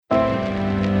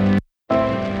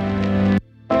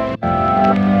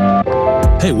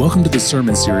Hey, welcome to the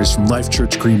sermon series from Life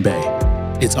Church Green Bay.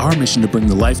 It's our mission to bring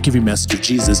the life-giving message of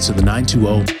Jesus to the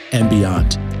 920 and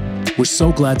beyond. We're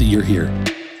so glad that you're here.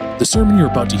 The sermon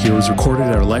you're about to hear was recorded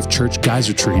at our Life Church Guys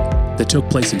Retreat that took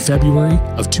place in February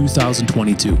of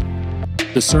 2022.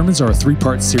 The sermons are a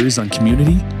three-part series on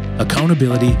community,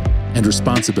 accountability, and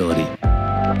responsibility.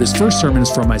 This first sermon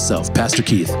is from myself, Pastor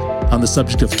Keith, on the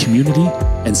subject of community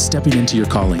and stepping into your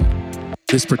calling.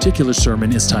 This particular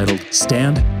sermon is titled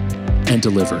Stand and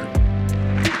Deliver.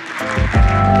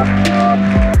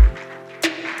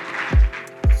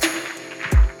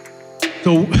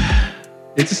 So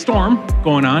it's a storm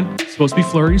going on. It's supposed to be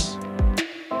flurries.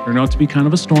 Turned out to be kind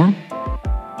of a storm.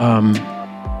 And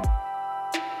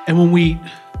when we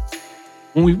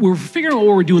were figuring out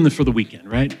what we're doing for the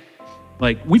weekend, right?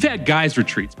 Like, we've had guys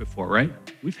retreats before, right?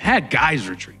 We've had guys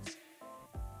retreats.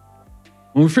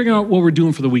 When we're figuring out what we're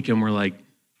doing for the weekend, we're like,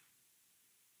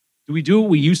 do we do what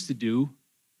we used to do,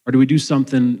 or do we do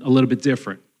something a little bit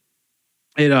different?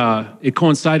 It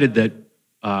coincided that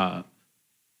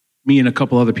me and a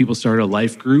couple other people started a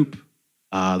life group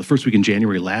the first week in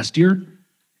January last year,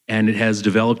 and it has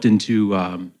developed into,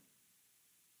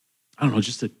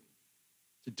 just a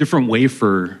different way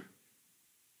to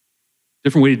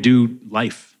do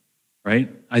life,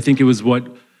 right? I think it was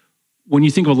when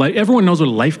you think of life, everyone knows what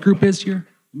a life group is here.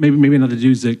 Maybe not the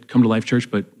dudes that come to Life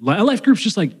Church, but a life group's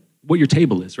just like what your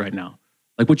table is right now.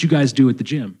 Like what you guys do at the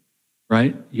gym,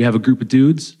 right? You have a group of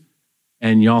dudes,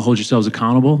 and you all hold yourselves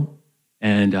accountable,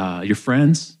 and you're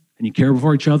friends, and you care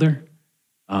for each other.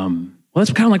 Well,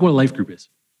 that's kind of like what a life group is.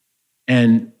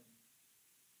 And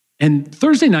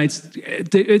Thursday nights,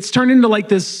 it's turned into like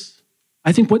this,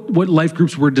 I think what life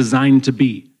groups were designed to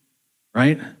be,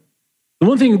 right? The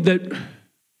one thing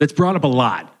that's brought up a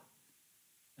lot,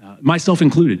 myself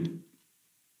included,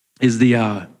 is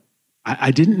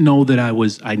I didn't know that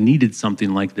I needed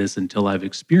something like this until I've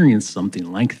experienced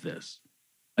something like this.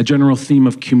 A general theme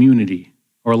of community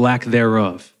or lack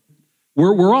thereof.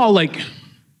 We're all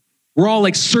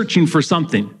like searching for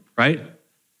something, right?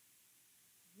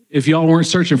 If y'all weren't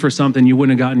searching for something, you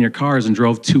wouldn't have gotten in your cars and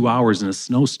drove 2 hours in a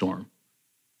snowstorm,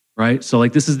 right? So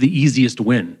like this is the easiest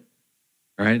win,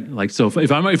 right? Like so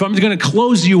if I'm going to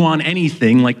close you on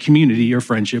anything like community or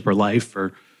friendship or life,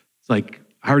 or it's like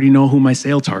I already know who my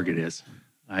sale target is.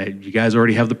 You guys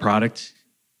already have the product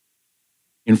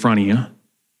in front of you,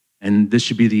 and this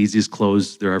should be the easiest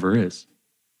close there ever is.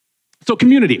 So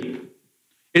community.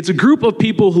 It's a group of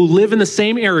people who live in the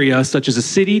same area, such as a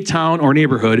city, town, or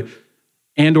neighborhood,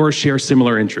 and or share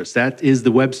similar interests. That is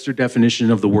the Webster definition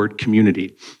of the word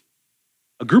community.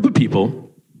 A group of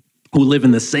people who live in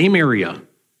the same area,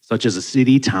 such as a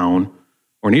city, town,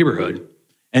 or neighborhood,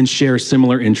 and share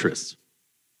similar interests.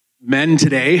 Men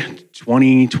today,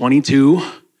 2022,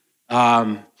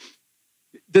 the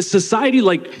society,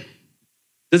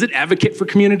 does it advocate for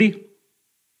community?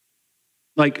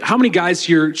 Like, how many guys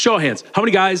here, show of hands, how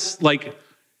many guys,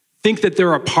 think that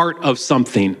they're a part of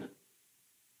something?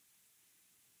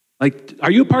 Like,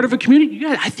 are you a part of a community?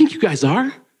 Yeah, I think you guys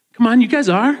are. Come on, you guys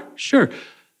are. Sure.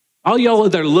 All y'all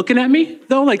that are looking at me,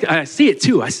 though, I see it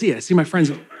too. I see it. I see my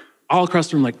friends all across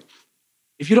the room,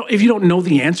 if you don't know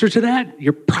the answer to that,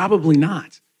 you're probably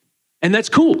not. And that's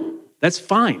cool. That's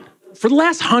fine. For the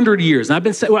last 100 years, and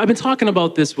I've been talking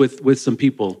about this with some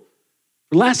people,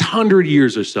 for the last 100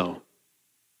 years or so,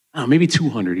 maybe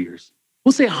 200 years.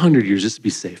 We'll say 100 years just to be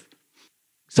safe.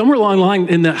 Somewhere along the line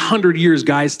in the 100 years,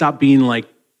 guys stopped being like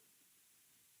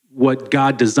what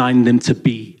God designed them to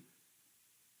be.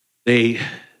 They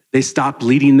stopped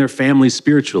leading their families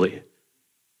spiritually.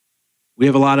 We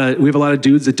have a lot of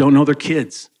dudes that don't know their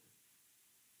kids.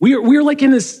 We're like in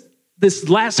this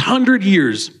last 100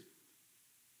 years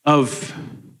of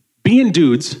being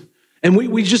dudes, and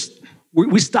we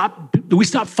stop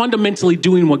fundamentally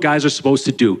doing what guys are supposed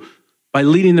to do by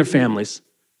leading their families,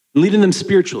 leading them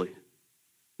spiritually.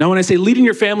 Now, when I say leading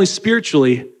your family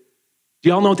spiritually, do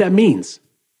y'all know what that means?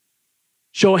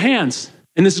 Show of hands,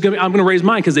 and I'm gonna raise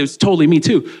mine because it was totally me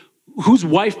too. Whose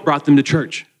wife brought them to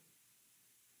church?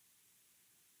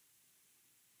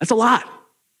 That's a lot.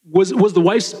 Was the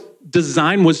wife's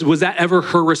design, was that ever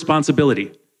her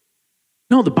responsibility?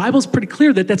 No, the Bible's pretty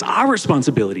clear that that's our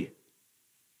responsibility.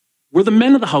 We're the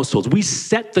men of the households. We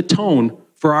set the tone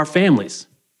for our families.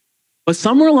 But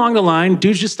somewhere along the line,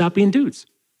 dudes just stopped being dudes.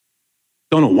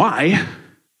 Don't know why.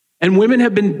 And women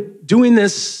have been doing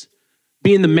this,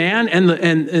 being the man and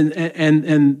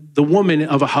the woman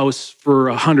of a house for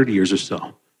 100 years or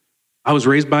so. I was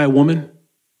raised by a woman.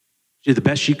 She did the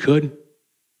best she could.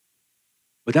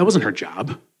 But that wasn't her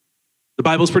job. The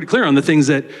Bible's pretty clear on the things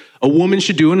that a woman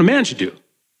should do and a man should do.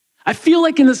 I feel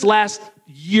like in this last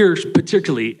year,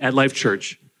 particularly at Life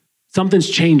Church, something's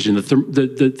changing.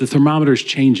 The thermometer's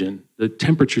changing. The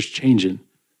temperature's changing.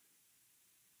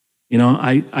 You know,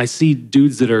 I see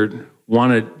dudes that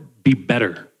want to be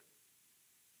better.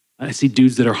 I see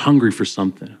dudes that are hungry for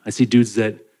something. I see dudes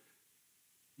that,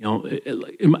 you know,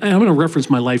 I'm going to reference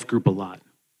my life group a lot.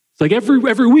 It's like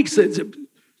every week,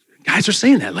 guys are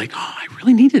saying that, like, oh, I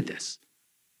really needed this.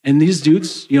 And these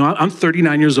dudes, you know, I'm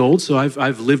 39 years old, so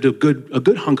I've lived a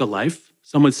good hunk of life.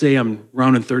 Some would say I'm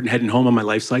rounding third and heading home on my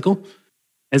life cycle.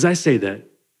 As I say that,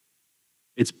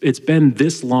 it's been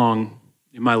this long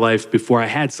in my life before I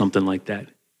had something like that.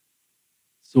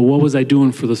 So what was I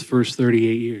doing for those first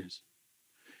 38 years?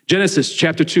 Genesis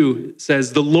chapter 2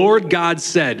 says, the Lord God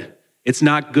said, it's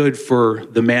not good for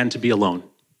the man to be alone.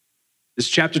 This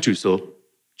is chapter 2. So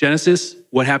Genesis,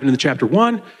 what happened in the chapter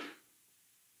 1? I think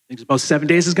it's about 7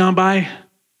 days has gone by.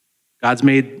 God's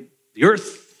made the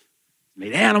earth,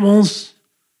 made animals,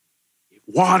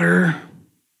 water,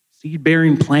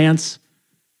 seed-bearing plants,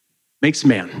 makes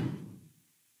man.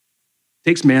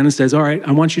 Takes man and says, all right,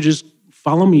 I want you to just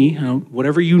follow me.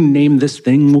 Whatever you name this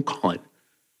thing, we'll call it.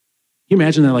 Can you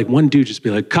imagine that, like, one dude just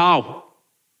be like, cow,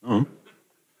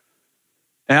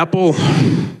 apple,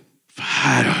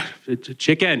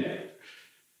 chicken.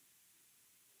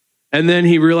 And then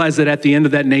he realized that at the end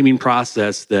of that naming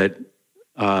process that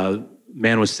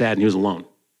man was sad and he was alone.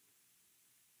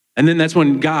 And then that's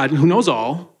when God, who knows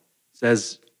all,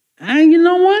 says, you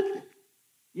know what?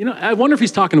 You know, I wonder if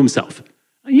he's talking to himself.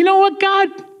 You know what, God?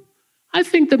 I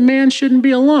think that man shouldn't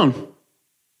be alone.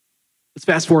 Let's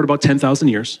fast forward about 10,000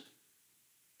 years.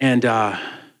 And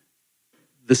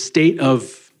the state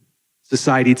of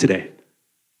society today.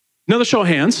 Another show of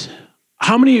hands.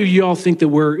 How many of you all think that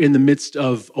we're in the midst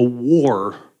of a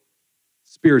war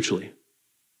spiritually?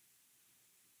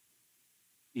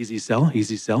 Easy sell,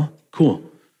 easy sell. Cool.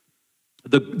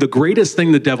 The greatest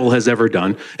thing the devil has ever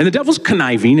done, and the devil's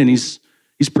conniving, and he's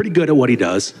pretty good at what he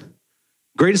does.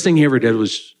 Greatest thing he ever did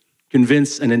was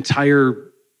convince an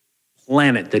entire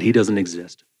planet that he doesn't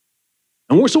exist.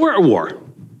 And we're at war.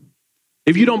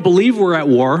 If you don't believe we're at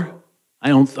war, I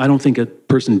don't think a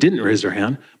person didn't raise their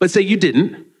hand, but say you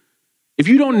didn't. If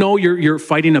you don't know you're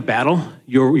fighting a battle,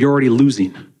 you're already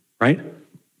losing, right?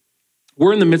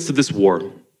 We're in the midst of this war.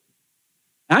 And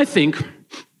I think,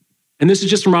 and this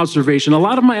is just from observation, a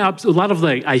lot of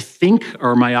I think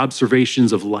are my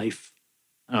observations of life.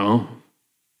 I don't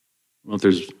know if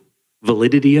there's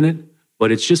validity in it,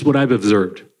 but it's just what I've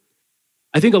observed.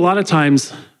 I think a lot of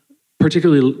times,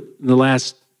 particularly in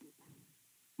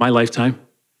my lifetime,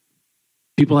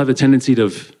 people have a tendency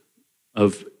of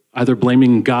either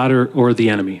blaming God or the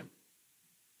enemy.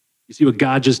 You see what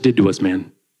God just did to us,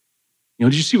 man? You know,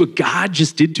 did you see what God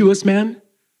just did to us, man?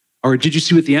 Or did you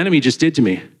see what the enemy just did to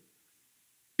me?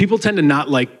 People tend to not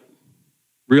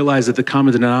realize that the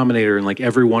common denominator in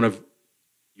every one of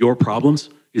your problems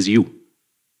is you.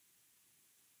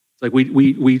 It's like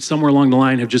we somewhere along the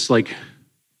line have just don't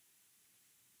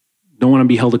want to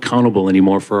be held accountable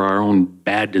anymore for our own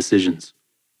bad decisions,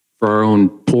 for our own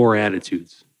poor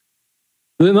attitudes.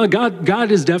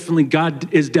 God is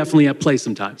definitely at play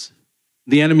sometimes.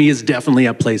 The enemy is definitely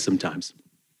at play sometimes.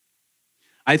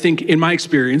 I think in my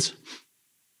experience,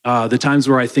 the times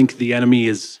where I think the enemy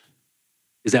is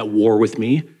at war with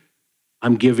me,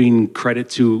 I'm giving credit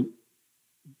to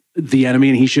the enemy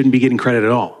and he shouldn't be getting credit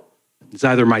at all. It's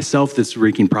either myself that's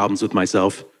wreaking problems with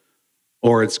myself,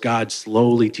 or it's God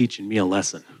slowly teaching me a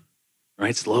lesson,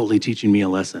 right? Slowly teaching me a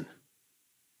lesson.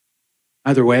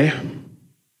 Either way,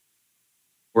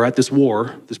 we're at this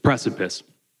war, this precipice.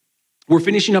 We're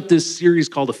finishing up this series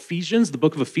called Ephesians, the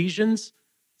book of Ephesians.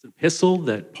 It's an epistle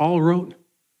that Paul wrote.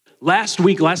 Last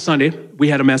Sunday, we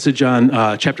had a message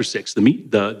on chapter 6, the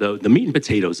meat and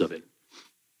potatoes of it.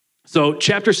 So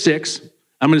chapter 6,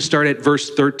 I'm going to start at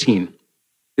verse 13.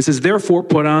 It says, therefore,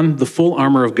 put on the full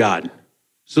armor of God,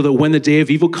 so that when the day of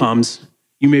evil comes,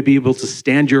 you may be able to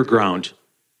stand your ground.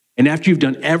 And after you've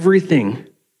done everything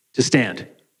to stand,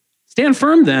 stand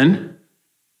firm then,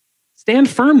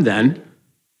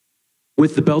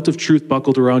 with the belt of truth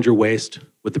buckled around your waist,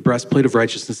 with the breastplate of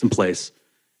righteousness in place,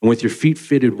 and with your feet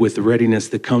fitted with the readiness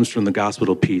that comes from the gospel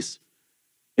of peace.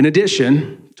 In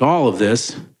addition to all of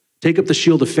this, take up the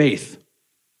shield of faith,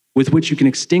 with which you can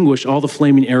extinguish all the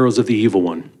flaming arrows of the evil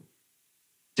one.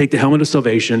 Take the helmet of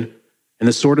salvation and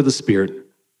the sword of the Spirit,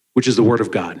 which is the word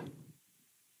of God.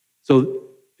 So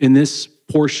in this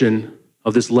portion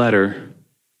of this letter,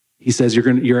 he says you're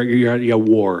at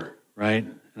war, right?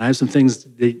 And I have some things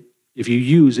that if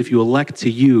you elect to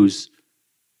use,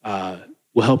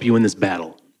 will help you in this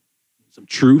battle. Some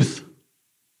truth,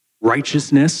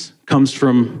 Righteousness comes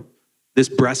from this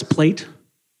breastplate.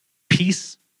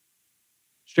 Peace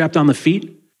strapped on the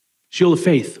feet. Shield of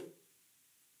faith.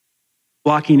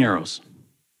 Blocking arrows.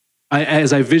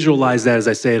 As I visualize that, as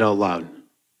I say it out loud,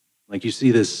 like you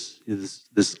see this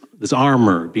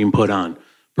armor being put on.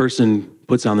 Person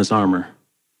puts on this armor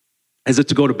as if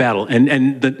to go to battle,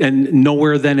 and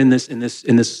nowhere then in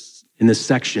this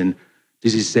section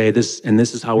does he say this, and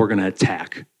this is how we're going to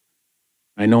attack.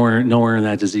 Right? Nowhere in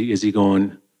that is he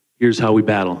going, here's how we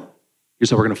battle.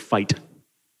 Here's how we're going to fight.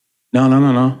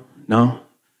 No.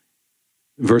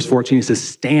 Verse 14, he says,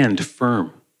 stand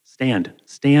firm.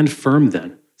 Stand firm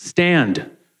then. Stand.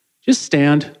 Just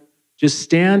stand. Just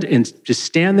stand and just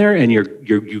stand there, and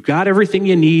you got everything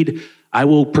you need. I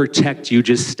will protect you.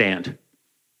 Just stand.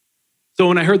 So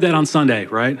when I heard that on Sunday,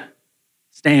 right?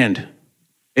 Stand.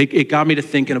 It got me to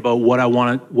thinking about what I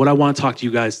want to talk to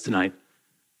you guys tonight.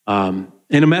 In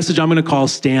a message I'm going to call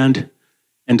Stand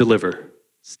and Deliver.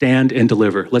 Stand and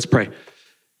deliver. Let's pray.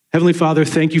 Heavenly Father,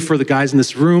 thank you for the guys in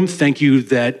this room. Thank you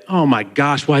that, oh my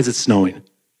gosh, why is it snowing?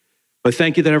 But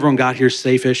thank you that everyone got here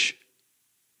safe-ish.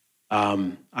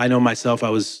 I know myself,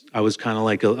 I was kind of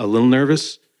like a little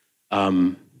nervous.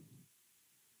 And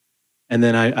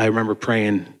then I remember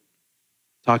praying,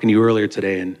 talking to you earlier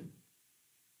today, and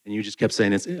you just kept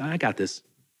saying, I got this.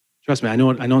 Trust me, I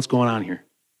know what's going on here.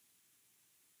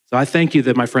 So I thank you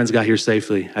that my friends got here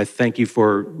safely. I thank you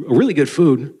for really good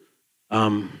food.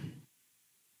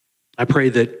 I pray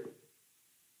that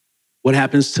what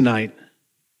happens tonight,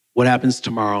 what happens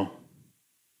tomorrow,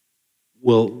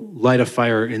 will light a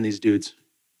fire in these dudes,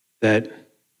 that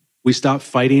we stop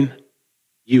fighting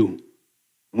you,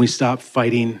 and we stop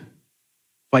fighting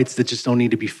fights that just don't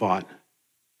need to be fought,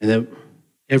 and that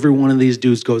every one of these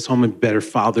dudes goes home and be better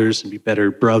fathers and be better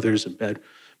brothers and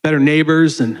better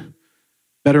neighbors and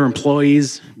better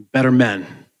employees, better men.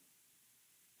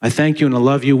 I thank you and I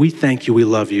love you. We thank you, we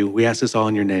love you. We ask this all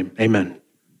in your name. Amen.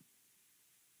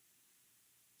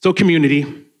 So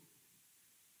community.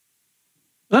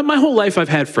 My whole life I've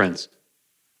had friends.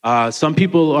 Some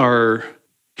people are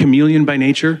chameleon by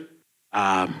nature,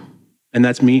 and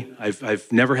that's me.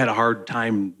 I've never had a hard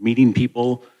time meeting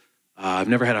people. I've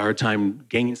never had a hard time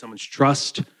gaining someone's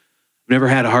trust. I've never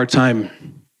had a hard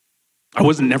time. I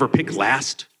wasn't never picked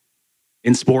last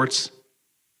in sports.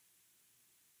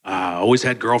 Always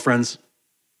had girlfriends.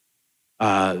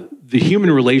 The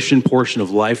human relation portion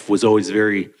of life was always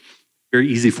very, very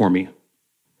easy for me.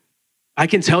 I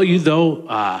can tell you,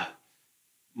 though,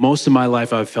 most of my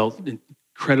life I've felt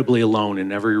incredibly alone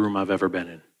in every room I've ever been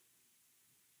in.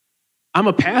 I'm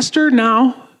a pastor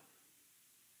now.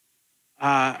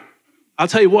 I'll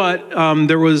tell you what,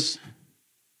 there was,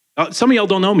 some of y'all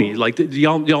don't know me. Like,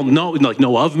 y'all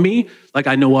know of me. Like,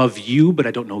 I know of you, but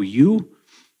I don't know you.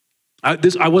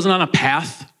 I wasn't on a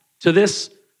path to this.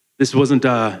 This wasn't,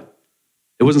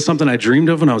 it wasn't something I dreamed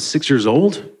of when I was 6 years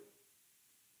old.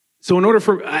 So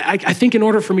I think in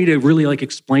order for me to really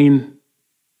explain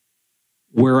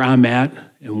where I'm at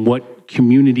and what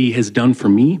community has done for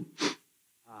me,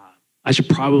 I should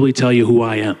probably tell you who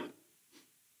I am.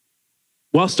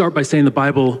 Well, I'll start by saying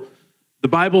the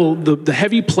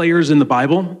heavy players in the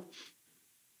Bible,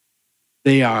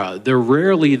 they're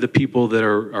rarely the people that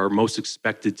are most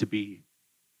expected to be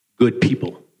good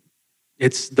people.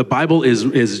 The Bible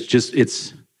is just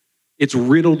it's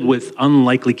riddled with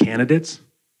unlikely candidates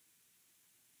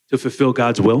to fulfill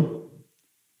God's will.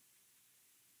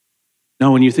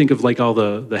 Now, when you think of all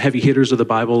the heavy hitters of the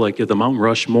Bible, like the Mount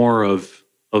Rushmore of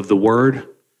the Word,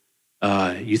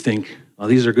 you think, oh,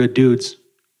 these are good dudes.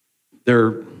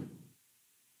 They're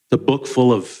the book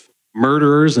full of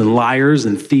murderers and liars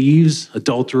and thieves,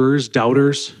 adulterers,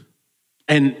 doubters.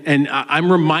 And I'm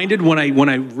reminded when I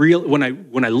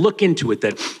look into it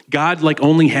that God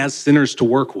only has sinners to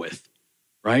work with,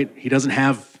 right? He doesn't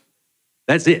have.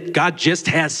 That's it. God just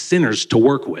has sinners to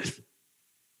work with.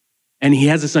 And he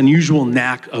has this unusual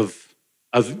knack of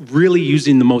really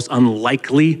using the most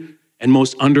unlikely and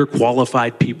most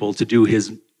underqualified people to do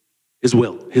his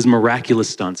will, his miraculous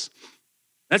stunts.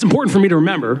 That's important for me to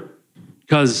remember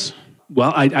because,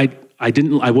 well,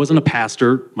 I wasn't a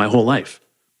pastor my whole life.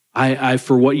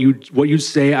 For what you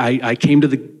say, I came to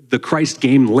the Christ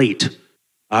game late.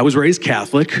 I was raised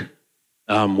Catholic,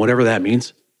 whatever that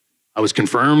means. I was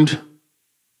confirmed,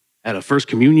 had a first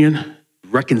communion,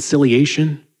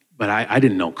 reconciliation, but I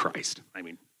didn't know Christ.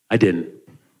 I didn't.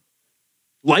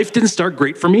 Life didn't start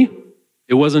great for me.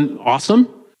 It wasn't awesome.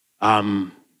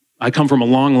 I come from a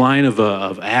long line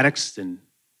of addicts and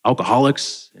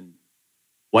alcoholics and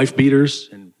wife beaters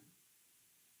and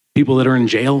people that are in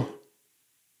jail.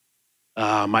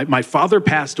 My father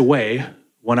passed away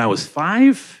when I was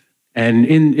 5, and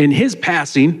in his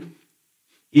passing,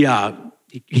 he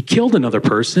killed another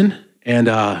person, and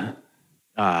in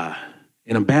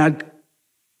a bad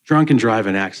drunken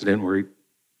driving accident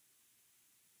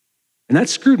and that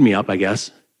screwed me up, I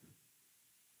guess.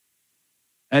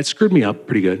 That screwed me up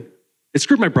pretty good. It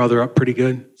screwed my brother up pretty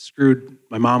good. Screwed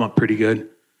my mom up pretty good.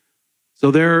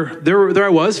 So there I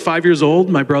was, 5 years old.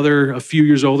 My brother a few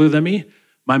years older than me.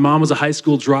 My mom was a high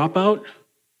school dropout,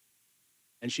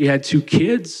 and she had 2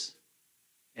 kids.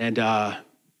 And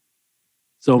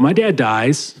so my dad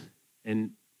dies,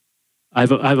 and I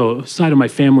have a side of my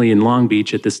family in Long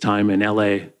Beach at this time in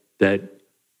LA that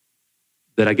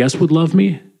I guess would love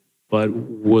me, but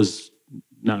was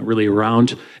not really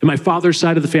around. And my father's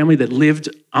side of the family that lived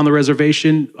on the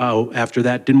reservation after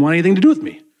that didn't want anything to do with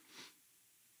me.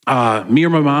 Me or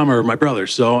my mom or my brother.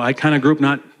 So I kind of grew up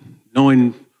not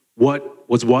knowing what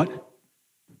was what.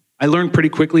 I learned pretty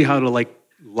quickly how to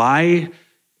lie.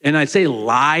 And I'd say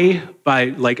lie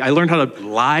by I learned how to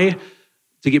lie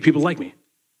to get people to like me.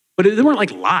 But they weren't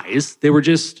like lies. They were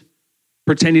just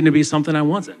pretending to be something I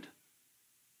wasn't.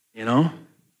 You know?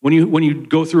 When you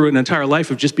go through an entire life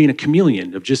of just being a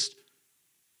chameleon, of just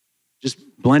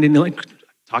blending,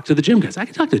 talk to the gym guys. I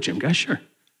can talk to the gym guys, sure.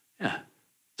 Yeah.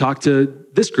 Talk to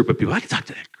this group of people. I can talk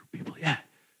to that group of people. Yeah.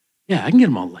 Yeah, I can get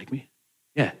them all to like me.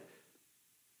 Yeah.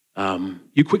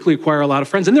 You quickly acquire a lot of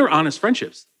friends, and they're honest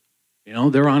friendships. You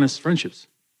know, they're honest friendships.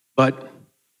 But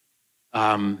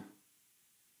I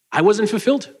wasn't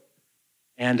fulfilled,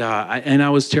 and I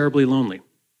was terribly lonely.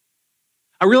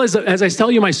 I realize that as I tell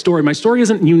you my story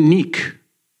isn't unique.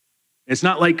 It's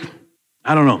not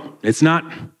I don't know. It's not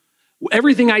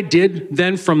everything I did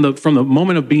then from the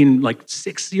moment of being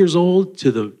 6 years old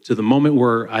to the moment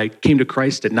where I came to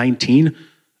Christ at 19.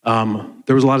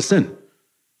 There was a lot of sin,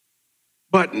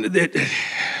 but I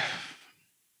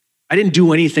didn't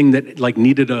do anything that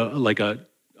needed a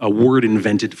word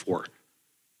invented for.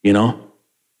 You know,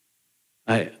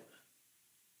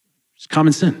 it's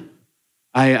common sin.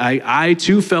 I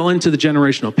too fell into the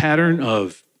generational pattern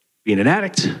of being an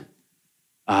addict, did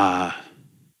a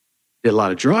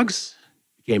lot of drugs,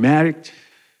 became addict.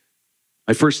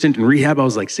 My first stint in rehab, I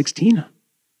was 16.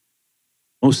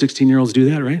 Most 16-year-olds do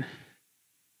that, right?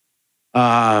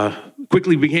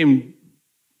 Quickly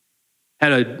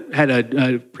had a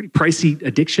pretty pricey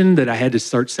addiction that I had to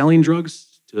start selling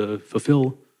drugs to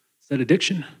fulfill said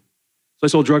addiction. So I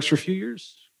sold drugs for a few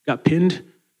years, got pinned.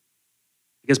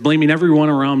 I guess blaming everyone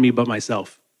around me but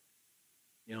myself.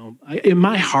 You know, in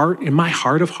my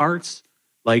heart of hearts,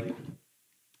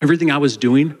 everything I was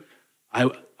doing,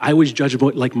 I was judged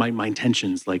about my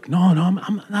intentions. No,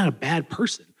 I'm not a bad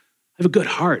person. I have a good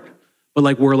heart. But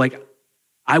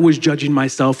I was judging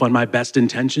myself on my best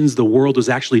intentions. The world was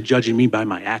actually judging me by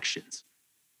my actions.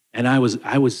 And I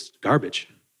was garbage.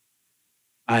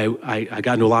 I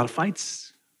got into a lot of fights.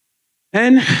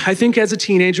 And I think as a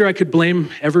teenager, I could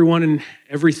blame everyone and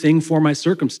everything for my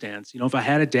circumstance. You know, if I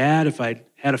had a dad, if I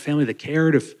had a family that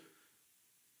cared, if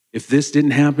this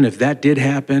didn't happen, if that did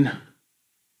happen,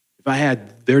 if I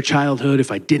had their childhood,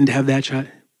 if I didn't have that child.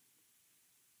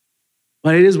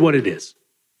 But it is what it is.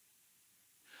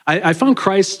 I found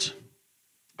Christ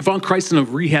in a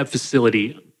rehab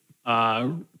facility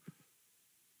right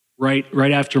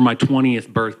after my 20th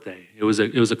birthday. It was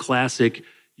a classic.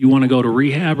 You want to go to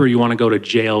rehab or you want to go to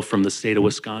jail from the state of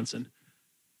Wisconsin?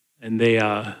 And they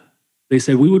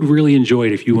said, we would really enjoy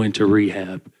it if you went to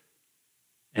rehab.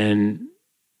 And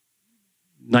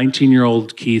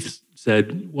 19-year-old Keith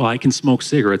said, well, I can smoke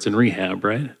cigarettes in rehab,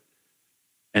 right?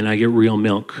 And I get real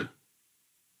milk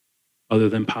other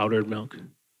than powdered milk.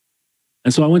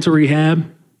 And so I went to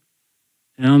rehab.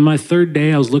 And on my 3rd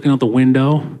day, I was looking out the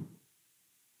window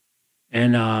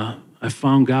and I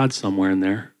found God somewhere in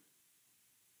there.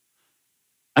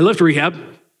 I left rehab,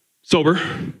 sober,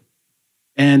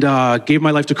 and gave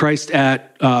my life to Christ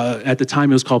at the time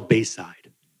it was called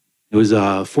Bayside. It was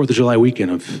 4th of July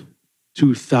weekend of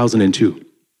 2002.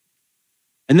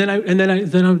 And then I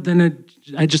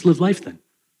just lived life then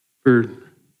for a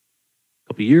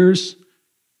couple of years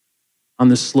on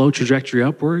this slow trajectory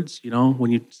upwards. You know,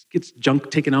 when you get junk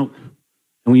taken out, and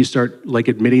when you start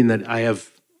admitting that I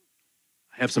have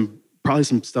probably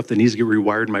some stuff that needs to get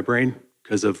rewired in my brain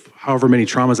because of however many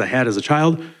traumas I had as a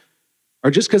child,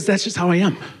 or just because that's just how I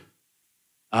am.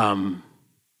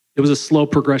 It was a slow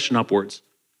progression upwards.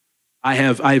 I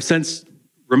have since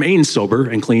remained sober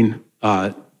and clean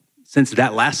since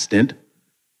that last stint.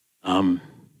 And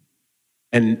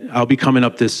I'll be coming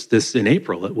up this in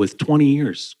April with 20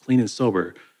 years clean and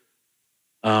sober.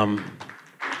 Thank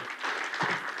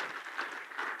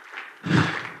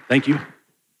you.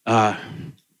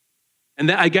 And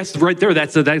that, I guess right there,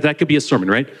 that could be a sermon,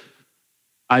 right?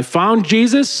 I found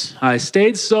Jesus, I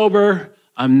stayed sober,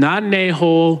 I'm not an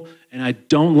a-hole, and I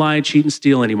don't lie, cheat, and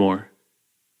steal anymore.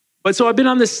 But so I've been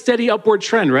on this steady upward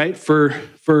trend, right, for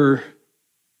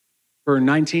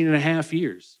 19 and a half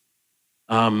years.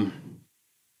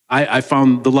 I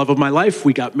found the love of my life.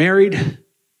 We got married.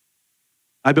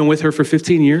 I've been with her for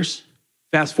 15 years.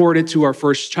 Fast forwarded to our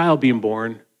first child being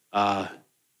born, my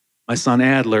son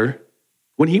Adler.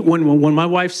 When my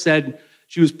wife said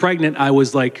she was pregnant, I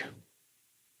was like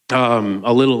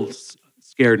a little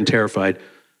scared and terrified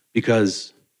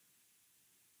because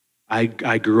I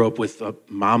grew up with a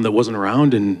mom that wasn't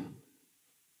around, and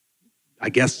I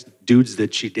guess dudes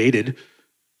that she dated,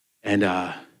 and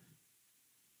they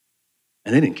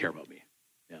didn't care about me.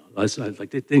 You know, I was like,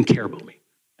 they didn't care about me,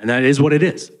 and that is what it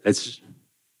is.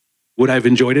 Would I have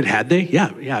enjoyed it had they?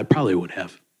 Yeah, I probably would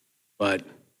have, but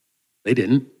they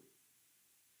didn't.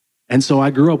 And so I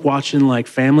grew up watching like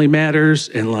Family Matters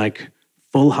and like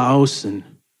Full House, and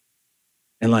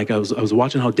like I was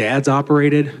watching how dads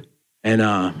operated, and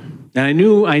I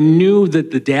knew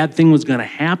that the dad thing was going to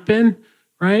happen,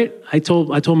 right? I told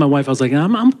my wife, I was like,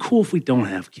 I'm cool if we don't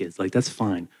have kids, like that's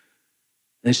fine.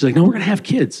 And she's like, no, we're going to have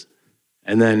kids.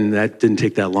 And then that didn't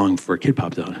take that long before a kid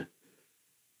popped out.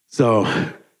 So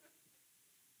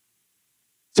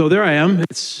there I am.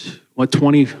 It's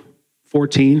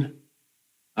 2014.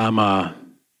 I'm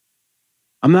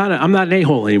not an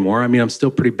a-hole anymore. I mean, I'm still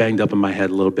pretty banged up in my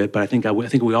head a little bit, but I think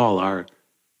we all are.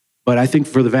 But I think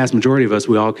for the vast majority of us,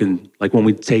 we all can, like when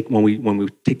we take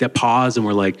that pause and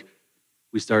we're like,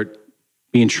 we start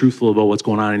being truthful about what's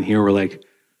going on in here. We're like,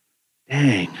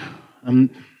 dang,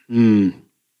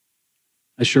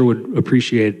 I sure would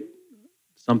appreciate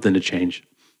something to change.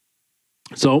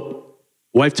 So,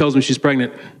 wife tells me she's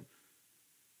pregnant.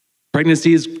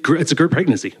 Pregnancy it's a good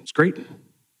pregnancy. It's great.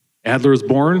 Adler is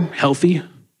born, healthy,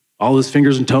 all his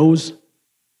fingers and toes,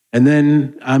 and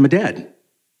then I'm a dad.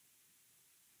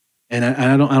 And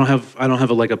I don't have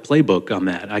a playbook on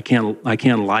that. I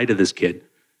can't lie to this kid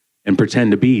and pretend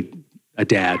to be a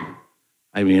dad.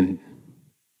 I mean,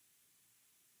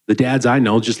 the dads I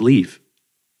know just leave.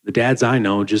 The dads I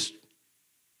know just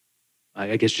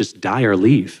die or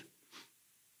leave.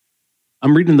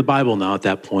 I'm reading the Bible now at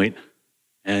that point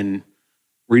and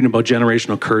reading about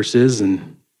generational curses,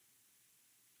 and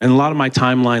a lot of my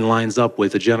timeline lines up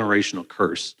with a generational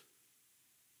curse.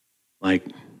 Like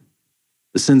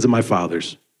the sins of my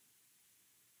fathers.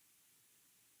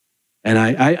 And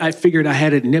I figured I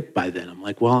had it nipped by then. I'm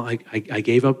like, well, I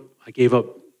gave up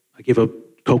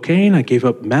cocaine, I gave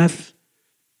up meth.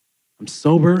 I'm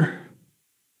sober.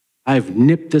 I've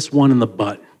nipped this one in the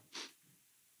butt.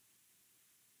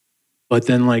 But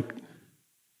then like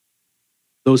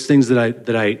those things that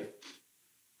I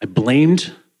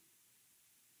blamed,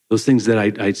 those things that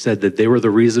I said that they were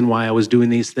the reason why I was doing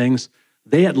these things,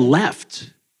 they had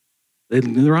left.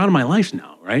 They're out of my life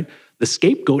now, right? The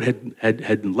scapegoat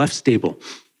had left stable.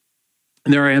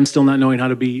 And there I am still not knowing how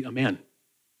to be a man.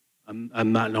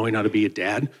 I'm not knowing how to be a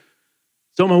dad.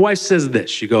 So my wife says this,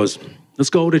 she goes, let's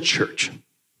go to church.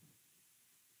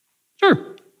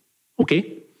 Sure,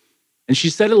 okay. And she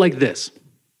said it like this.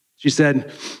 She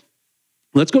said,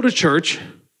 let's go to church.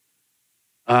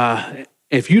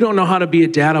 If you don't know how to be a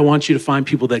dad, I want you to find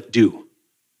people that do.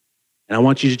 And I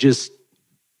want you to just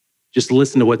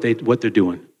listen to what they're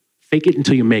doing. Fake it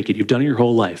until you make it. You've done it your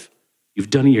whole life. You've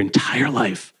done it your entire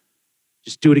life.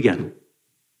 Just do it again.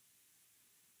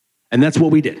 And that's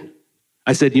what we did.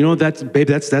 I said, you know, that's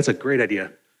a great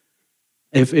idea.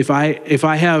 If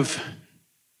I have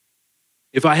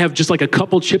just like a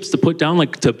couple chips to put down,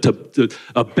 like to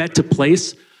a bet to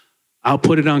place, I'll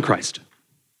put it on Christ.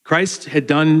 Christ had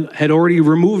already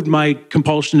removed my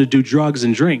compulsion to do drugs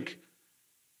and drink.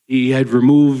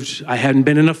 I hadn't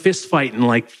been in a fist fight in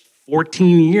like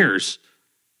 14 years.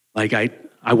 Like I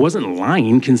wasn't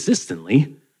lying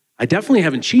consistently. I definitely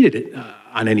haven't cheated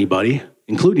on anybody,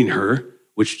 including her,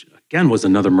 which again was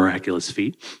another miraculous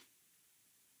feat.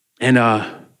 And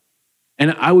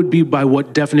I would be, by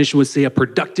what definition would say, a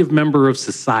productive member of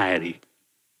society.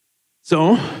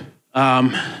 So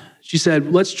she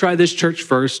said, let's try this church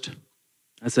first.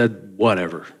 I said,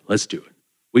 whatever, let's do it.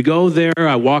 We go there,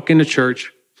 I walk into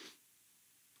church.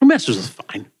 The message was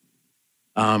fine.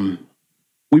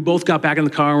 We both got back in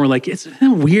the car and we're like, isn't it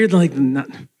weird? Like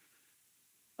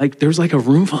there's like a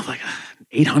room full of like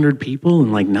 800 people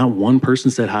and like not one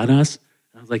person said hi to us.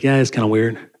 And I was like, yeah, it's kind of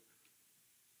weird.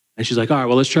 And she's like, all right,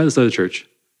 well, let's try this other church.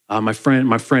 My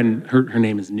friend, her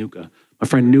name is Nuka. My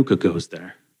friend Nuka goes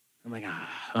there. I'm like,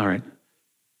 all right.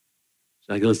 She's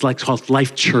like, it's like called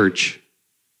Life Church.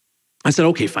 I said,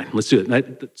 okay, fine, let's do it.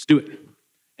 Let's do it.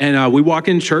 And we walk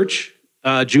in church,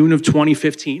 June of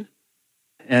 2015,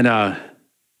 and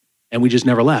we just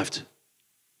never left.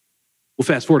 We'll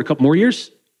fast forward a couple more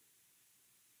years.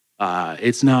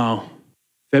 It's now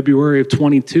February of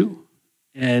 22,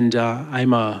 and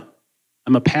I'm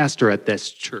a pastor at this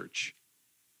church.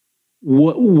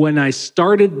 When I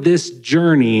started this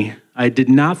journey, I did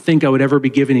not think I would ever be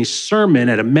giving a sermon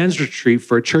at a men's retreat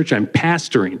for a church I'm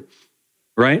pastoring,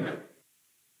 right?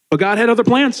 But God had other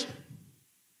plans.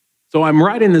 So I'm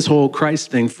riding this whole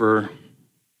Christ thing for,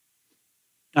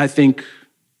 I think,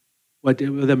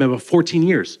 about 14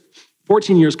 years.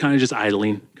 14 years kind of just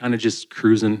idling, kind of just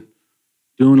cruising,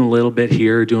 doing a little bit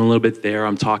here, doing a little bit there.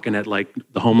 I'm talking at like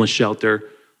the homeless shelter.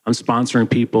 I'm sponsoring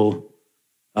people,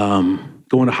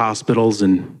 going to hospitals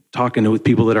and talking with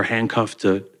people that are handcuffed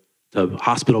to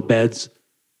hospital beds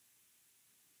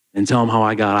and tell them how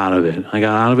I got out of it. I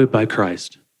got out of it by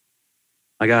Christ.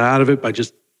 I got out of it by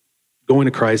just going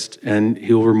to Christ, and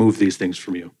he'll remove these things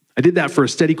from you. I did that for a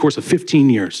steady course of 15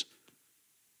 years,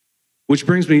 which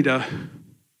brings me to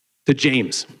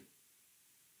James.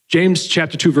 James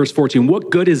chapter 2, verse 14. What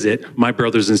good is it, my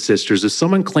brothers and sisters, if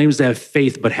someone claims to have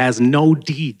faith but has no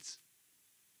deeds?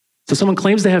 So someone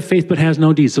claims to have faith but has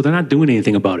no deeds, so they're not doing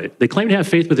anything about it. They claim to have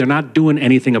faith, but they're not doing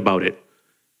anything about it.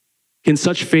 Can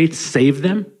such faith save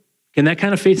them? Can that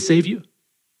kind of faith save you?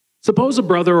 Suppose a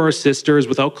brother or a sister is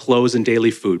without clothes and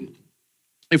daily food.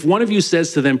 If one of you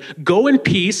says to them, go in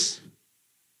peace,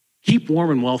 keep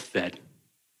warm and well fed,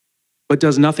 but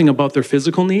does nothing about their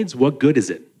physical needs, what good is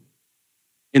it?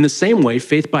 In the same way,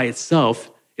 faith by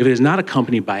itself, if it is not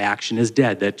accompanied by action, is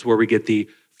dead. That's where we get the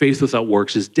faith without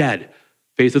works is dead.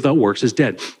 Faith without works is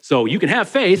dead. So you can have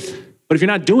faith, but if you're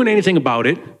not doing anything about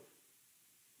it,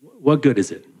 what good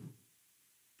is it?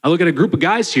 I look at a group of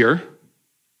guys here,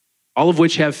 all of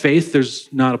which have faith.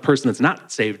 There's not a person that's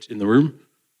not saved in the room.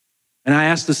 And I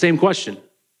ask the same question.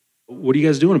 What are you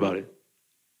guys doing about it?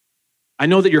 I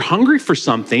know that you're hungry for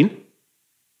something.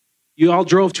 You all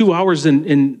drove 2 hours in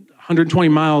 120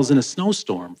 miles in a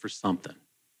snowstorm for something.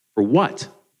 For what?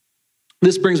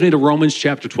 This brings me to Romans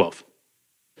chapter 12.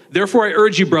 Therefore, I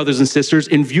urge you, brothers and sisters,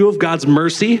 in view of God's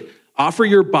mercy, offer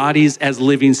your bodies as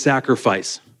living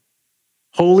sacrifice,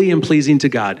 holy and pleasing to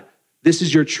God. This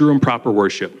is your true and proper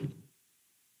worship.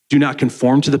 Do not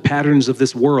conform to the patterns of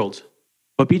this world,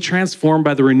 but be transformed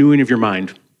by the renewing of your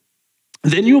mind.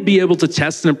 Then you'll be able to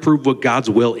test and approve what God's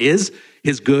will is,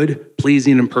 his good,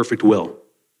 pleasing, and perfect will.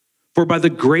 For by the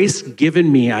grace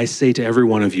given me, I say to every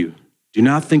one of you, do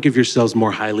not think of yourselves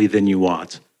more highly than you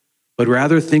ought, but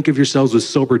rather think of yourselves with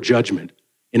sober judgment,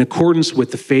 in accordance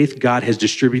with the faith God has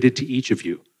distributed to each of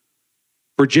you.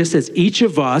 For just as each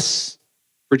of us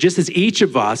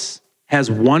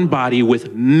has one body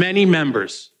with many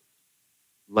members,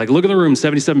 like look in the room,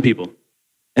 77 people,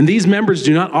 and these members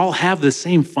do not all have the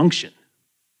same function.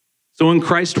 So in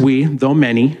Christ we, though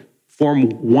many, form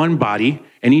one body,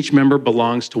 and each member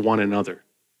belongs to one another.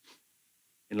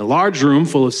 In a large room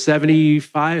full of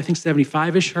 75, I think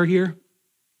 75-ish are here.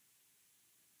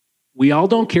 We all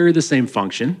don't carry the same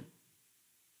function,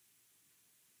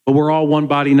 but we're all one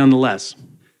body nonetheless.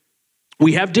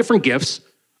 We have different gifts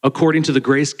according to the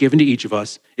grace given to each of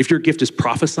us. If your gift is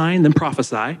prophesying, then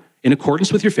prophesy in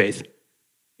accordance with your faith.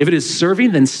 If it is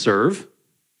serving, then serve.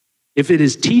 If it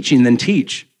is teaching, then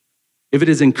teach. If it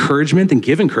is encouragement, then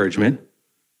give encouragement.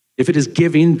 If it is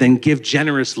giving, then give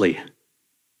generously.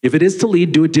 If it is to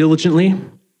lead, do it diligently.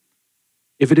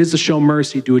 If it is to show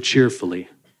mercy, do it cheerfully.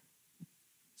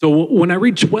 So when I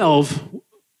read 12,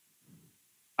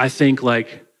 I think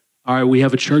like, all right, we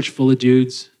have a church full of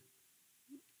dudes,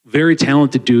 very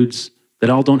talented dudes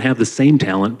that all don't have the same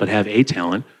talent, but have a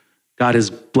talent. God has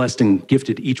blessed and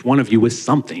gifted each one of you with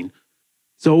something.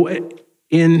 So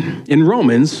in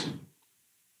Romans,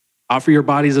 offer your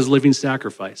bodies as living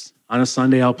sacrifice. On a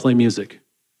Sunday, I'll play music.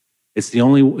 It's the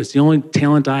only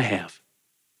talent I have.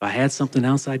 If I had something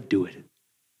else, I'd do it.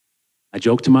 I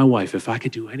joke to my wife, if I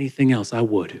could do anything else, I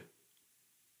would.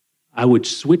 I would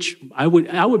switch. I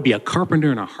would be a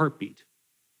carpenter in a heartbeat.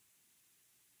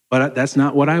 But that's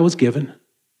not what I was given.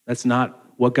 That's not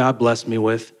what God blessed me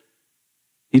with.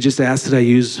 He just asked that I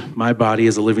use my body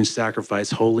as a living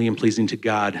sacrifice, holy and pleasing to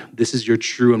God. This is your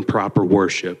true and proper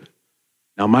worship.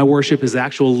 Now, my worship is the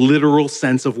actual literal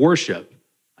sense of worship.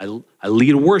 I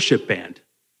lead a worship band.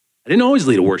 I didn't always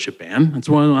lead a worship band. That's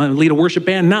why I lead a worship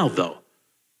band now, though.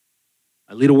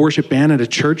 I lead a worship band at a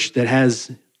church that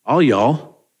has all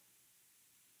y'all,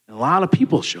 and a lot of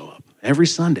people show up every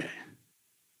Sunday.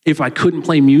 If I couldn't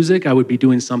play music, I would be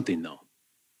doing something, though.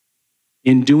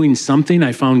 In doing something,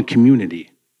 I found community.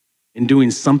 In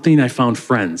doing something, I found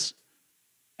friends.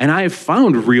 And I have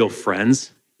found real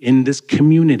friends in this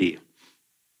community,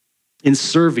 in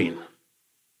serving.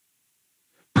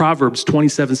 Proverbs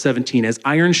 27:17, as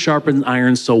iron sharpens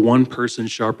iron, so one person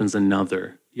sharpens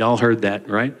another. Y'all heard that,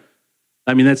 right?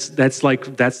 I mean, that's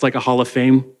like a Hall of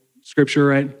Fame scripture,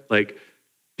 right? Like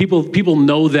people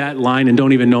know that line and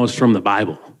don't even know it's from the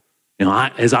Bible. You know,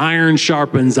 as iron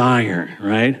sharpens iron,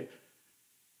 right?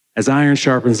 As iron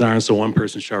sharpens iron, so one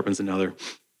person sharpens another.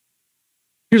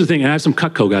 Here's the thing, I have some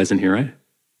Cutco guys in here, right?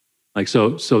 Like,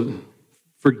 so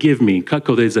forgive me.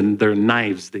 Cutco, they're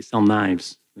knives. They sell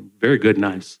knives. Very good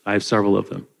knives. I have several of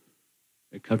them.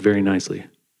 They cut very nicely.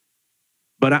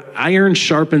 But iron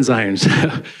sharpens iron.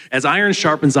 As iron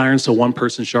sharpens iron, so one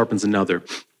person sharpens another.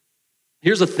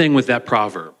 Here's the thing with that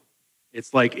proverb.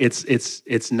 It's like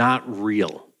it's not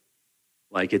real.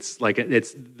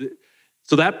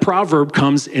 So that proverb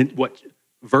comes in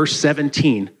verse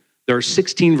 17. There are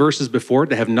 16 verses before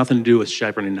it that have nothing to do with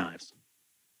sharpening knives.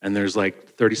 And there's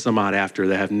like 30 some odd after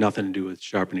that have nothing to do with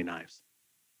sharpening knives.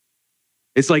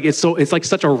 It's like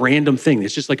such a random thing.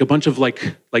 It's just like a bunch of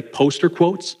like poster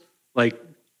quotes. Like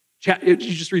you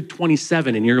just read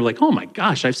 27 and you're like, oh my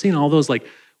gosh, I've seen all those, like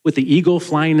with the eagle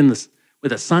flying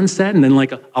with a sunset and then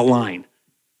like a line.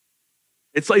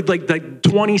 It's like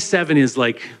 27 is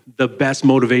like the best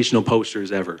motivational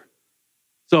posters ever.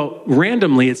 So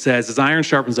randomly it says, as iron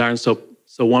sharpens iron, so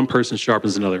one person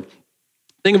sharpens another.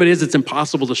 Thing of it is, it's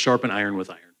impossible to sharpen iron with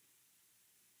iron.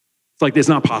 It's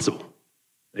not possible.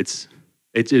 It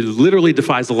literally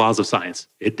defies the laws of science.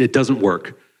 It doesn't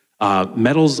work.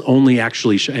 Metals only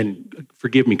actually, and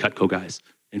forgive me, Cutco guys,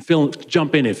 and Phil,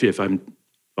 jump in if I'm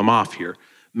off here.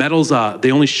 Metals,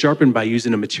 they only sharpen by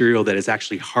using a material that is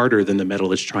actually harder than the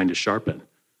metal it's trying to sharpen.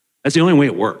 That's the only way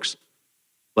it works.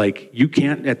 Like, you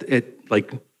can't,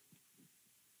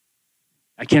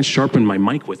 I can't sharpen my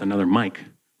mic with another mic,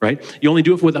 right? You only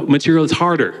do it with a material that's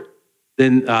harder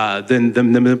than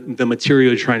the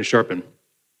material you're trying to sharpen.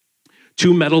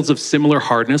 Two metals of similar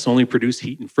hardness only produce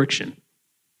heat and friction.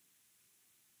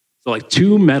 So like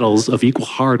two metals of equal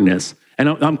hardness, and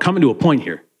I'm coming to a point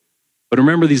here, but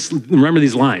remember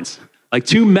these lines. Like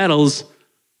two metals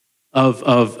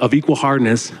of equal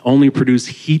hardness only produce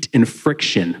heat and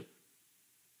friction.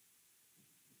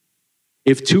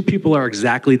 If two people are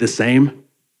exactly the same,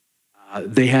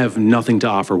 they have nothing to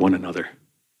offer one another.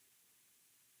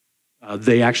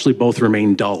 They actually both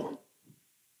remain dull.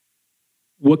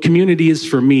 What community is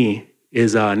for me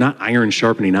is not iron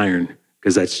sharpening iron,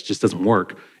 because that just doesn't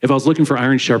work. If I was looking for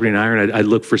iron sharpening iron, I'd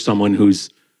look for someone who's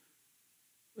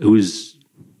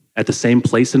at the same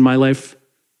place in my life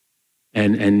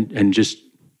and just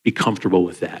be comfortable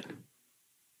with that.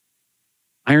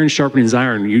 Iron sharpening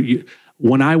iron.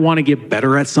 When I want to get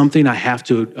better at something, I have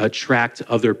to attract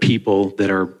other people that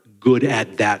are good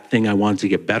at that thing I want to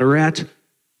get better at,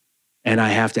 and I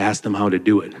have to ask them how to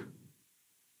do it.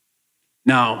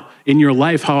 Now, in your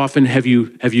life, how often have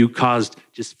you caused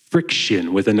just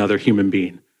friction with another human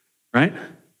being, right?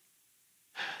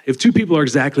 If two people are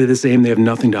exactly the same, they have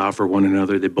nothing to offer one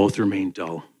another, they both remain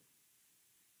dull.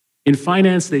 In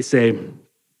finance, they say,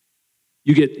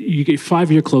 you get 5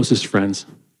 of your closest friends.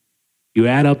 You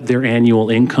add up their annual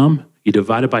income, you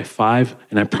divide it by 5,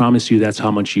 and I promise you that's how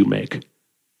much you make.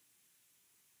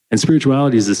 And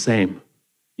spirituality is the same.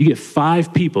 You get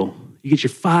 5 people, you get your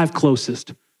 5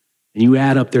 closest, and you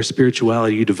add up their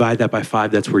spirituality, you divide that by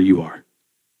 5, that's where you are,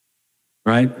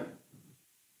 right?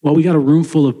 Well, we got a room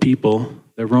full of people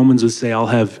that Romans would say all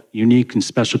have unique and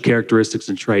special characteristics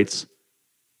and traits,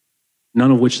 none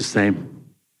of which the same.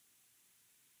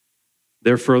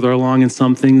 They're further along in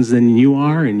some things than you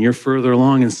are, and you're further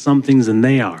along in some things than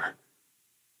they are.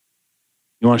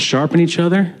 You want to sharpen each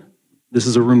other? This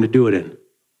is a room to do it in.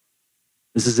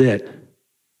 This is it.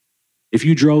 If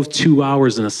you drove 2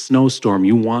 hours in a snowstorm,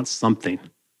 you want something.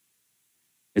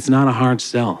 It's not a hard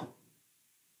sell.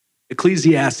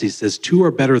 Ecclesiastes says 2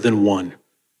 are better than 1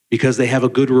 because they have a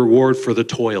good reward for the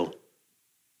toil.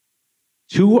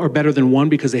 2 are better than 1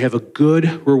 because they have a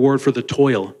good reward for the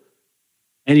toil.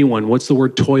 Anyone, what's the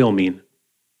word toil mean?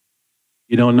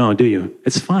 You don't know, do you?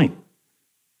 It's fine.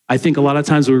 I think a lot of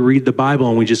times we read the Bible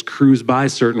and we just cruise by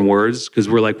certain words because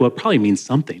we're like, well, it probably means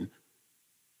something.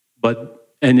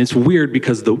 And it's weird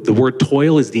because the word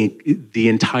toil is the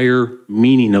entire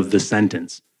meaning of the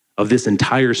sentence, of this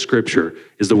entire scripture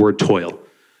is the word toil.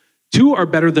 2 are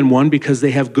better than 1 because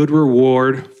they have good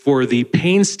reward for the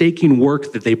painstaking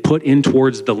work that they put in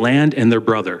towards the land and their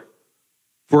brother.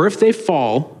 For if they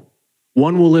fall,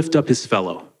 one will lift up his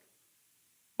fellow.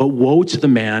 But woe to the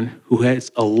man who is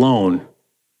alone,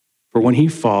 for when he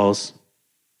falls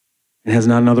and has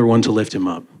not another one to lift him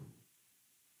up.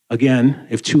 Again,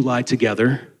 if two lie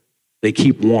together, they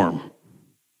keep warm.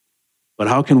 But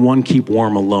how can one keep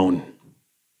warm alone?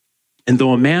 And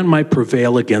though a man might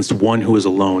prevail against one who is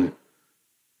alone,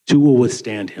 two will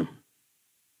withstand him.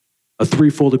 A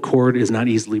threefold cord is not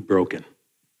easily broken.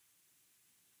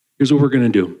 Here's what we're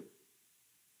going to do.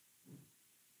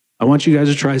 I want you guys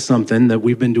to try something that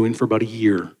we've been doing for about a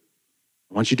year.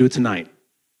 I want you to do it tonight.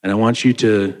 And I want you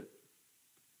to,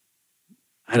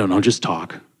 just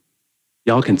talk.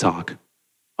 Y'all can talk.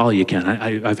 All you can.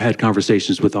 I've had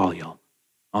conversations with all y'all.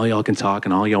 All y'all can talk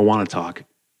and all y'all want to talk.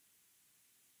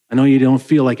 I know you don't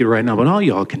feel like it right now, but all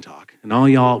y'all can talk. And all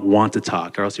y'all want to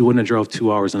talk, or else you wouldn't have drove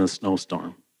 2 hours in a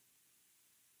snowstorm.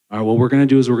 All right, what we're going to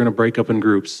do is we're going to break up in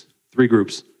groups, 3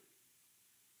 groups.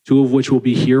 2 of which will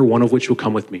be here, 1 of which will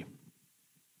come with me.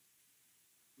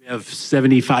 We have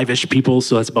 75-ish people,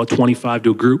 so that's about 25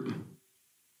 to a group. And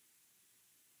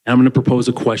I'm going to propose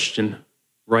a question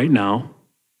right now,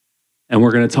 and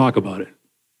we're going to talk about it.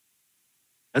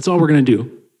 That's all we're going to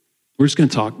do. We're just going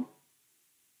to talk.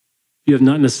 If you have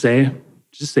nothing to say,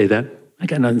 just say that. I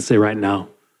got nothing to say right now.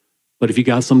 But if you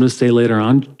got something to say later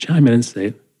on, chime in and say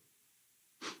it.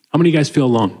 How many of you guys feel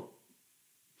alone?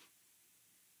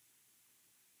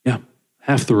 Yeah,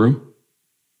 half the room.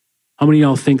 How many of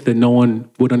y'all think that no one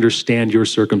would understand your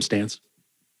circumstance?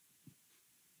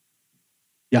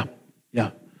 Yeah.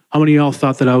 How many of y'all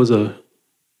thought that I was a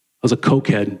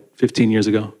cokehead 15 years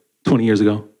ago, 20 years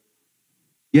ago?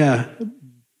 Yeah,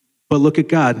 but look at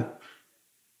God.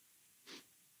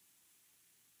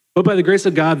 But by the grace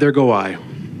of God, there go I.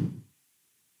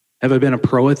 Have I been a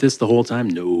pro at this the whole time?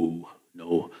 No.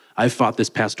 I've fought this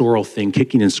pastoral thing,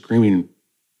 kicking and screaming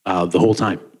the whole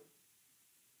time.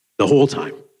 The whole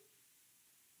time.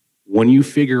 When you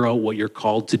figure out what you're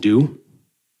called to do,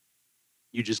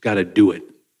 you just got to do it.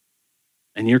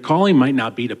 And your calling might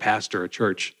not be to pastor a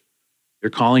church. Your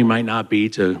calling might not be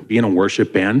to be in a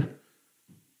worship band.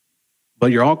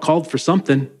 But you're all called for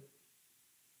something.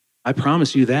 I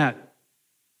promise you that.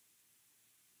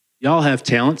 Y'all have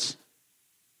talents.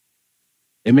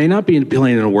 It may not be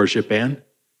playing in a worship band,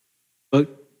 but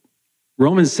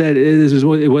Romans said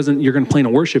it wasn't you're going to play in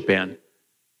a worship band.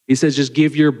 He says just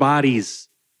give your bodies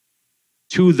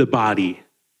to the body,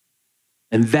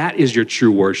 and that is your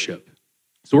true worship.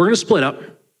 So we're going to split up.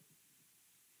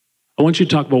 I want you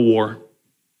to talk about war.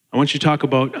 I want you to talk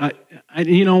about,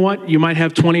 you know what? You might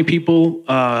have 20 people,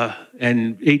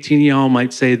 and 18 of y'all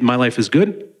might say my life is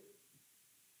good.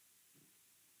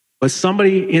 But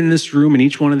somebody in this room, in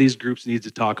each one of these groups, needs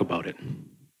to talk about it.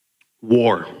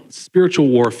 War, spiritual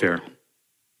warfare.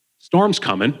 Storm's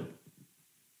coming. And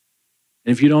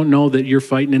if you don't know that you're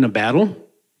fighting in a battle,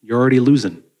 you're already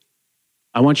losing.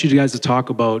 I want you guys to talk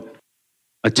about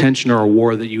a tension or a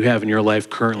war that you have in your life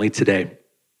currently today.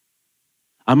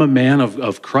 I'm a man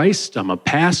of Christ. I'm a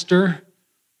pastor.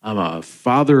 I'm a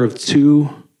father of 2,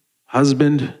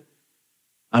 husband.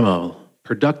 I'm a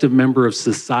productive member of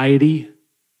society.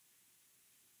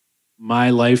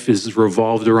 My life is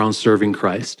revolved around serving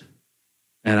Christ.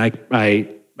 And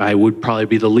I would probably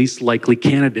be the least likely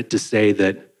candidate to say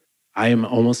that I am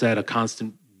almost at a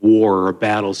constant war or a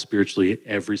battle spiritually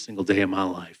every single day of my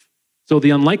life. So the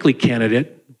unlikely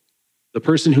candidate, the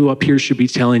person who up here should be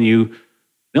telling you,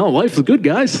 no, life is good,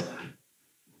 guys.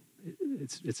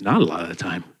 It's not a lot of the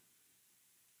time.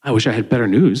 I wish I had better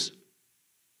news.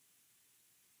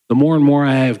 The more and more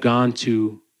I have gone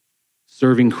to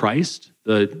serving Christ,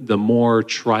 the more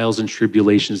trials and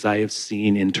tribulations I have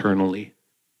seen internally.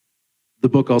 The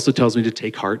book also tells me to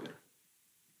take heart.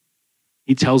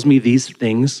 He tells me these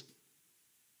things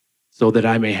so that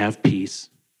I may have peace.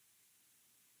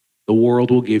 The world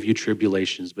will give you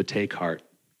tribulations, but take heart.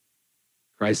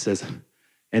 Christ says,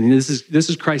 and this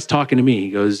is Christ talking to me. He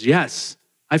goes, yes,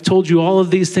 I've told you all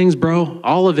of these things, bro,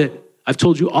 all of it. I've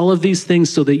told you all of these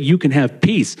things so that you can have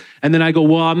peace. And then I go,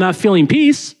 well, I'm not feeling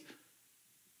peace.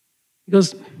 He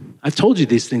goes, I've told you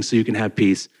these things so you can have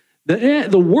peace.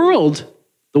 The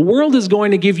world is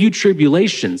going to give you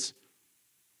tribulations.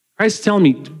 Christ is telling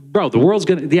me, bro, the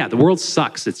world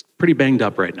sucks. It's pretty banged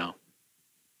up right now.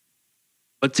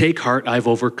 But take heart, I've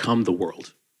overcome the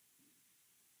world.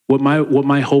 What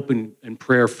my hope and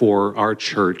prayer for our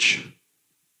church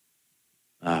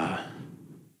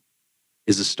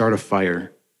is to start a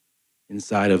fire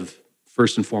inside of,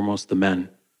 first and foremost, the men.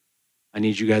 I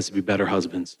need you guys to be better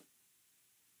husbands.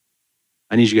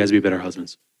 I need you guys to be better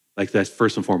husbands. Like that's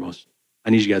first and foremost. I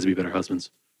need you guys to be better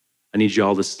husbands. I need you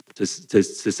all to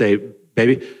say,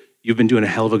 baby, you've been doing a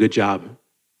hell of a good job,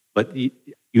 but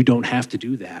you don't have to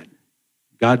do that.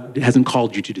 God hasn't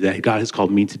called you to do that. God has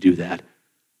called me to do that.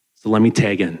 So let me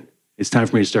tag in. It's time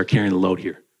for me to start carrying the load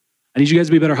here. I need you guys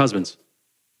to be better husbands.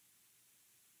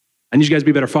 I need you guys to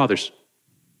be better fathers.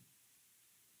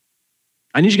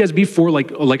 I need you guys to be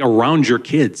like around your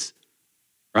kids,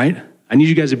 right? I need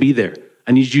you guys to be there.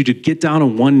 I need you to get down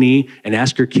on one knee and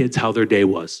ask your kids how their day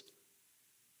was.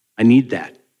 I need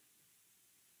that.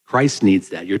 Christ needs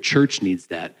that. Your church needs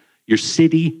that. Your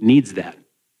city needs that.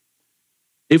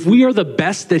 If we are the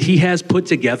best that he has put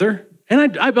together,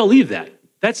 and I believe that,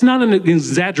 that's not an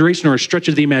exaggeration or a stretch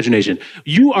of the imagination.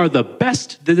 You are the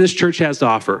best that this church has to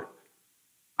offer.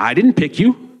 I didn't pick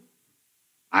you.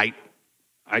 I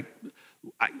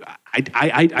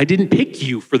didn't pick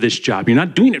you for this job. You're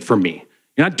not doing it for me.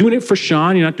 You're not doing it for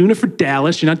Sean. You're not doing it for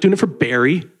Dallas. You're not doing it for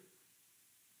Barry.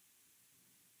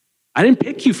 I didn't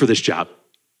pick you for this job.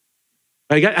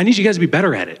 I need you guys to be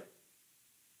better at it.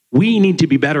 We need to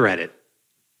be better at it.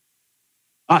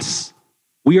 Us.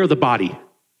 We are the body.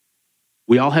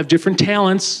 We all have different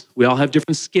talents. We all have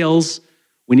different skills.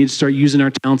 We need to start using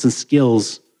our talents and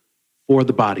skills for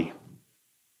the body.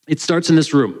 It starts in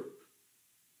this room.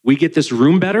 We get this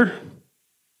room better,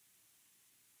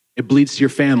 it bleeds to your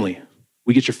family.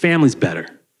 We get your families better.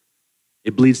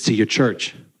 It bleeds to your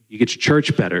church. You get your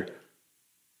church better.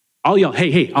 All y'all,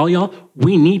 all y'all,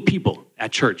 we need people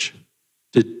at church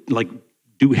to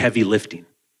do heavy lifting.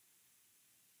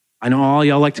 I know all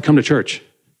y'all like to come to church.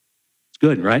 It's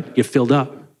good, right? Get filled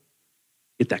up.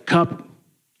 Get that cup,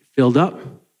 get filled up.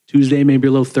 Tuesday, maybe you're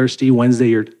a little thirsty. Wednesday,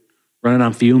 you're running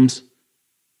on fumes.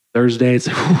 Thursday, it's,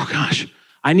 oh gosh.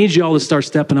 I need you all to start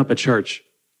stepping up at church.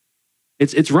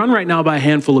 It's run right now by a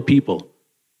handful of people.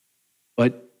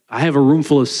 But I have a room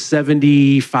full of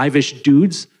 75-ish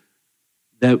dudes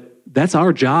that's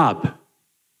our job.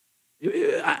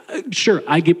 Sure,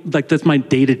 I get that's my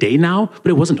day-to-day now, but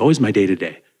it wasn't always my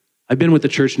day-to-day. I've been with the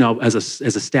church now as a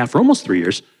staff for almost 3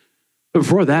 years. But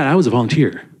before that, I was a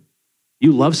volunteer.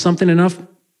 You love something enough,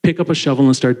 pick up a shovel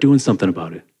and start doing something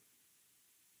about it.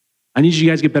 I need you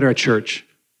guys to get better at church.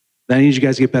 I need you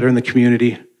guys to get better in the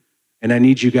community. And I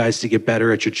need you guys to get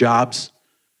better at your jobs.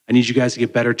 I need you guys to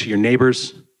get better to your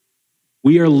neighbors.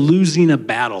 We are losing a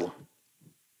battle.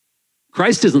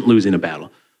 Christ isn't losing a battle.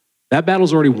 That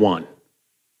battle's already won.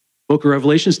 Book of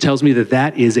Revelations tells me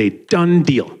that is a done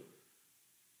deal.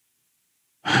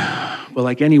 But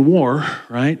like any war,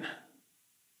 right?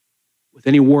 With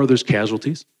any war, there's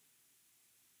casualties.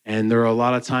 And there are a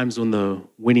lot of times when the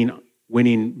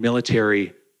winning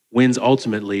military wins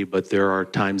ultimately, but there are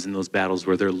times in those battles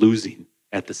where they're losing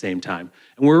at the same time.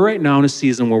 And we're right now in a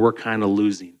season where we're kind of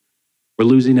losing. We're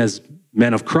losing as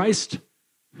men of Christ.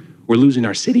 We're losing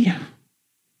our city.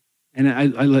 And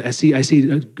I see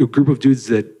a group of dudes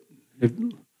that I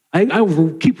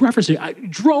keep referencing. I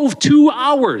drove 2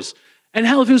 hours, and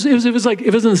hell, if it was in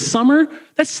the summer,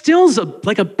 that still is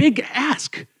like a big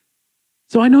ask.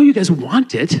 So I know you guys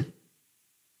want it.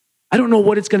 I don't know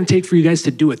what it's going to take for you guys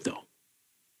to do it, though.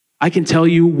 I can tell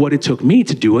you what it took me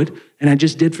to do it, and I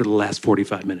just did for the last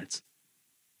 45 minutes.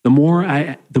 The more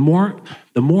I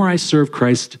serve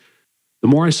Christ,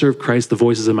 the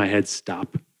voices in my head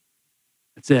stop.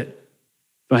 That's it.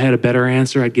 If I had a better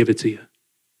answer, I'd give it to you.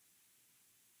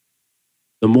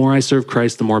 The more I serve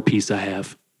Christ, the more peace I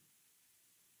have.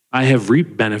 I have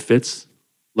reaped benefits,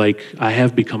 like I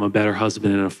have become a better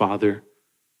husband and a father.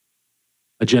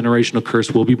 A generational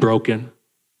curse will be broken.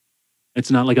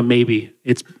 It's not like a maybe.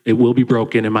 It will be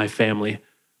broken in my family.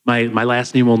 My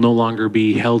last name will no longer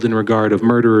be held in regard of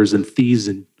murderers and thieves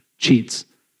and cheats.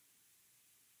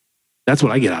 That's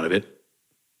what I get out of it.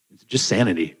 It's just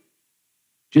sanity.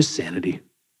 Just sanity.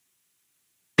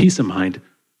 Peace of mind.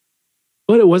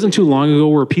 But it wasn't too long ago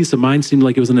where peace of mind seemed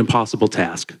like it was an impossible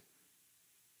task.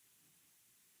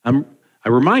 I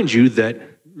remind you that,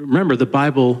 remember, the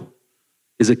Bible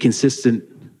is a consistent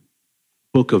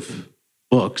book of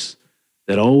books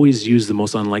that always use the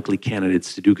most unlikely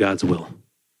candidates to do God's will.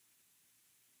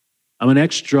 I'm an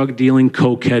ex-drug dealing,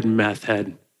 cokehead, meth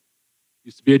head.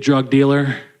 Used to be a drug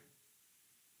dealer.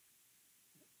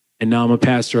 And now I'm a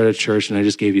pastor at a church, and I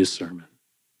just gave you a sermon.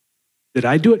 Did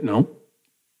I do it? No.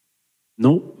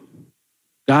 Nope.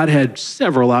 God had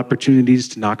several opportunities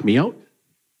to knock me out.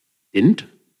 Didn't.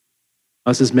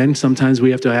 Us as men, sometimes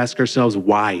we have to ask ourselves,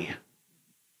 why?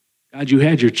 God, you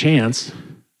had your chance.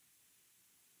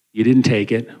 You didn't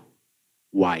take it.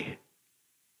 Why?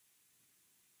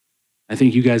 I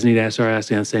think you guys need to start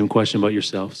asking that same question about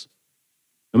yourselves.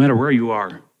 No matter where you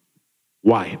are,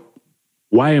 why?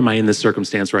 Why am I in this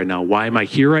circumstance right now? Why am I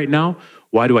here right now?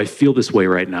 Why do I feel this way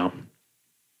right now?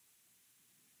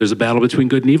 There's a battle between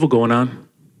good and evil going on.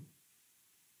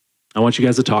 I want you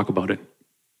guys to talk about it.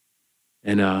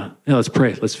 And let's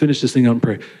pray. Let's finish this thing out and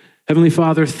pray. Heavenly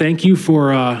Father, thank you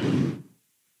for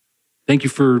Thank you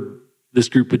for this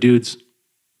group of dudes.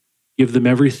 Give them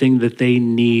everything that they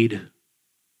need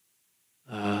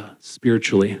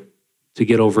spiritually to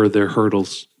get over their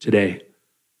hurdles today.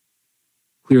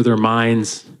 Clear their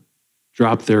minds,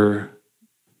 drop their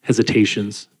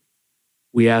hesitations.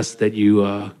 We ask that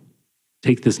you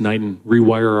take this night and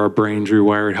rewire our brains,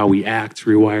 rewire how we act,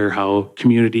 rewire how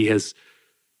community has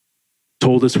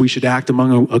told us we should act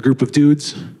among a group of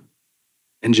dudes,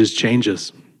 and just change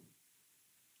us.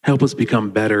 Help us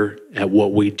become better at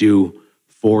what we do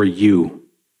for you.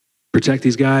 Protect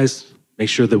these guys. Make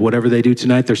sure that whatever they do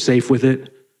tonight, they're safe with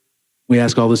it. We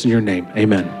ask all this in your name.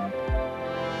 Amen.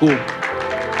 Cool.